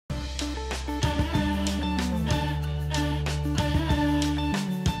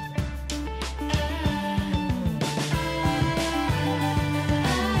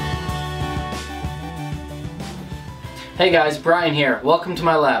Hey guys, Brian here. Welcome to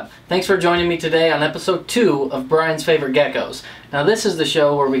my lab. Thanks for joining me today on episode 2 of Brian's Favorite Geckos. Now this is the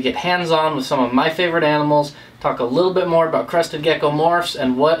show where we get hands-on with some of my favorite animals, talk a little bit more about crested gecko morphs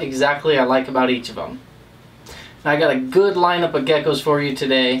and what exactly I like about each of them. Now I got a good lineup of geckos for you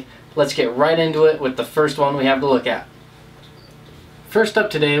today. Let's get right into it with the first one we have to look at. First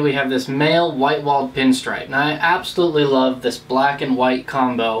up today we have this male white-walled pinstripe. Now I absolutely love this black and white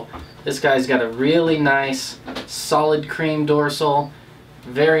combo. This guy's got a really nice solid cream dorsal,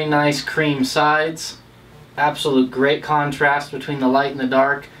 very nice cream sides, absolute great contrast between the light and the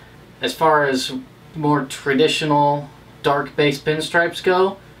dark. As far as more traditional dark base pinstripes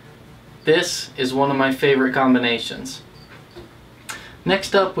go, this is one of my favorite combinations.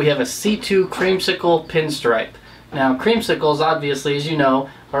 Next up we have a C2 creamsicle pinstripe. Now creamsicles, obviously, as you know,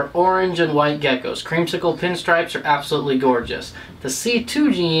 are orange and white geckos. Creamsicle pinstripes are absolutely gorgeous. The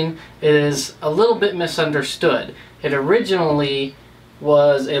C2 gene is a little bit misunderstood. It originally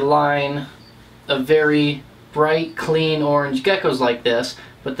was a line of very bright, clean orange geckos like this,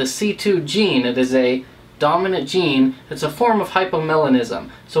 but the C2 gene, it is a dominant gene. It's a form of hypomelanism.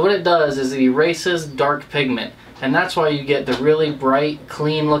 So what it does is it erases dark pigment, and that's why you get the really bright,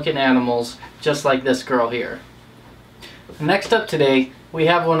 clean looking animals just like this girl here. Next up today, we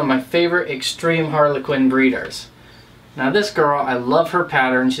have one of my favorite extreme Harlequin breeders. Now this girl, I love her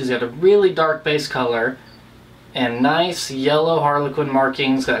pattern. She's got a really dark base color and nice yellow Harlequin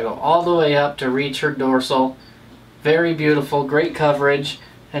markings that go all the way up to reach her dorsal. Very beautiful, great coverage,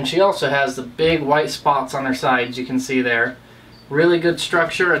 and she also has the big white spots on her sides you can see there. Really good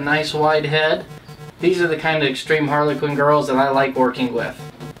structure, a nice wide head. These are the kind of extreme Harlequin girls that I like working with.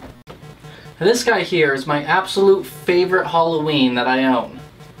 This guy here is my absolute favorite Halloween that I own.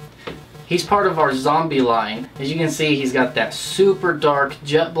 He's part of our zombie line. As you can see, he's got that super dark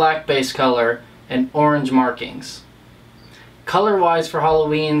jet black base color and orange markings. Color-wise for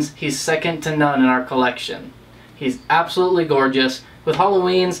Halloweens, he's second to none in our collection. He's absolutely gorgeous. With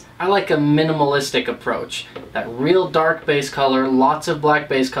Halloweens, I like a minimalistic approach. That real dark base color, lots of black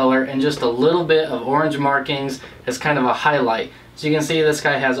base color, and just a little bit of orange markings as kind of a highlight. So you can see this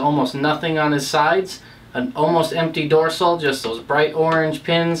guy has almost nothing on his sides, an almost empty dorsal, just those bright orange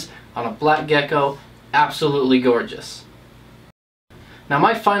pins on a black gecko. Absolutely gorgeous. Now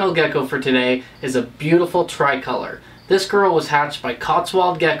my final gecko for today is a beautiful tricolor. This girl was hatched by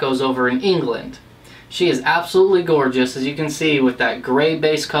Cotswold Geckos over in England. She is absolutely gorgeous, as you can see, with that gray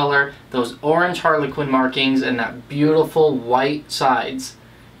base color, those orange Harlequin markings, and that beautiful white sides.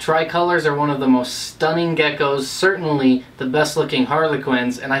 Tricolors are one of the most stunning geckos, certainly the best looking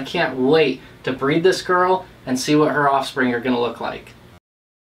Harlequins, and I can't wait to breed this girl and see what her offspring are going to look like.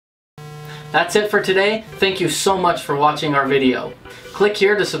 That's it for today. Thank you so much for watching our video. Click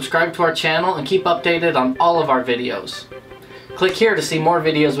here to subscribe to our channel and keep updated on all of our videos. Click here to see more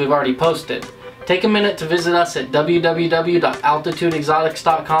videos we've already posted. Take a minute to visit us at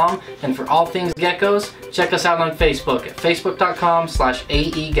www.altitudeexotics.com, and for all things geckos, check us out on Facebook at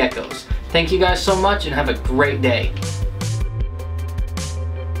facebook.com/aegeckos. Thank you guys so much and have a great day.